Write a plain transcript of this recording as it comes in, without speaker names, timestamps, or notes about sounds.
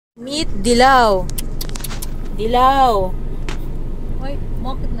Meat dilaw. Dilaw. Ay,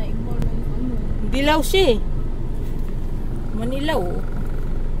 bakit na iba na yung ano? Dilaw siya. Manilaw.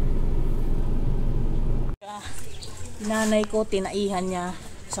 Nanay ko, tinaihan niya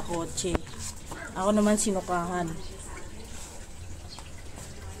sa kotse. Ako naman sinukahan.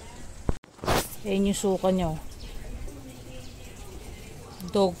 Ayan yung suka niya.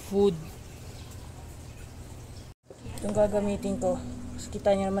 Dog food. Itong gagamitin ko.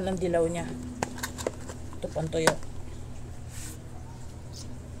 Kita niyo naman ang dilaw niya. Ito pantoyo.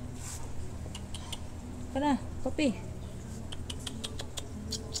 Kana, papi.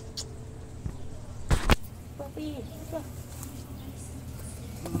 Papi, ito.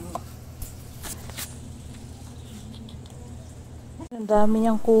 Ang dami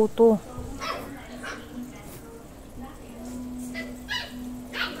niyang kuto.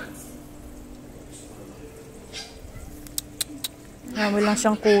 Dami lang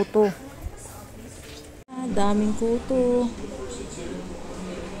siyang kuto. Daming kuto.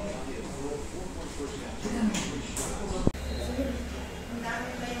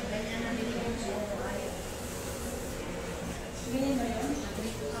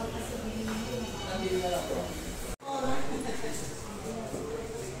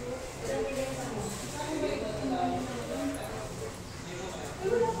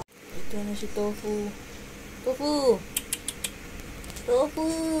 Ito na si tofu. Tofu! Tofu!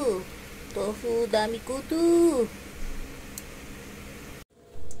 Tofu, dami kuto!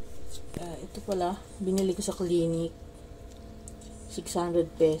 Ito pala, binili ko sa clinic. 600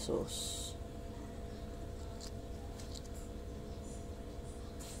 pesos.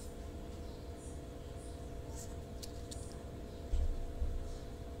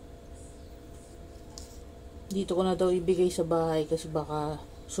 Dito ko na daw ibigay sa bahay kasi baka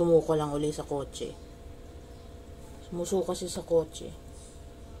sumuko lang uli sa kotse. Sumusuka kasi sa kotse.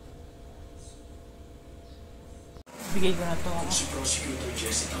 Bigay ko na to. Si Prosecutor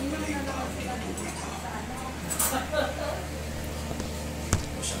Jessica ang pala yung tao na natukoy ko.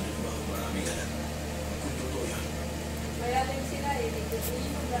 Masyado ba ako maraming alam? Kung totoo yan. Kaya din sila eh.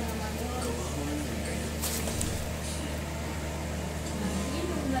 Inom na naman yun. Kawawa naman kayo.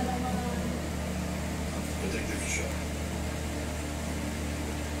 Inom na naman. Detective siya.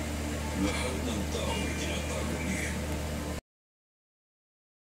 Lahat ng tao ay tinatago niya.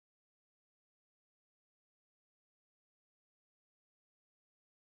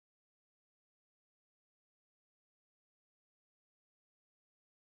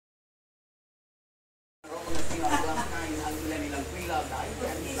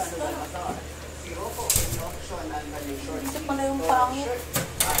 Ito pala yung pangit.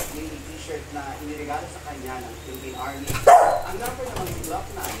 Navy t-shirt na iniregalo sa kanya ng Philippine Army. Ang number naman si Block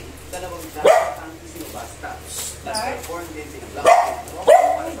 9, dalawang jacket ang isinubasta. Plus perform din si Block 9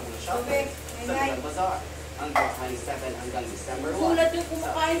 para sa mga shopping sa Tuta Bazaar. Ang Block 97 hanggang December 1. Sulat yung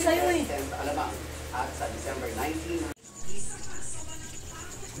kumakain sa'yo eh. Sa Alamang at sa December 19.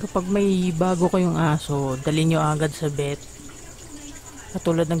 Kapag may bago kayong aso, dali nyo agad sa vet.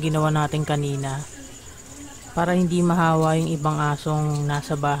 Katulad ng ginawa natin kanina. Para hindi mahawa yung ibang asong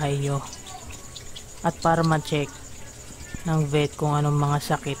nasa bahay nyo. At para ma-check ng vet kung anong mga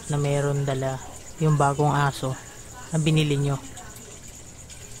sakit na meron dala yung bagong aso na binili nyo.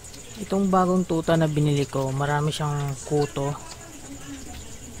 Itong bagong tuta na binili ko, marami siyang kuto.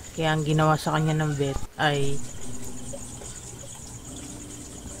 Kaya ang ginawa sa kanya ng vet ay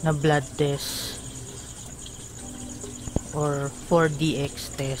na blood test or 4DX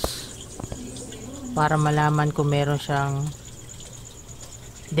test para malaman kung meron siyang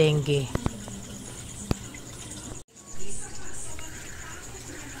dengue.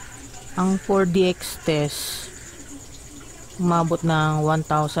 Ang 4DX test umabot ng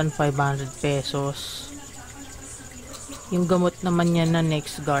 1,500 pesos. Yung gamot naman niya na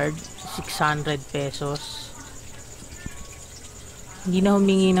NexGard 600 pesos. Hindi na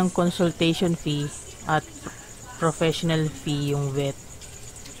humingi ng consultation fee at professional fee yung vet.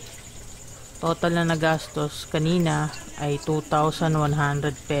 Total na nagastos kanina ay 2,100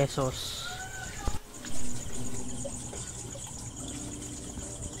 pesos.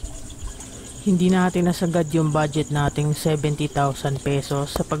 Hindi natin nasagad yung budget nating 70,000 pesos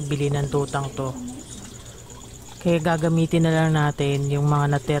sa pagbili ng tutang to. Kaya gagamitin na lang natin yung mga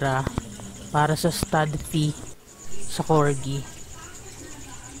natira para sa stud fee sa corgi.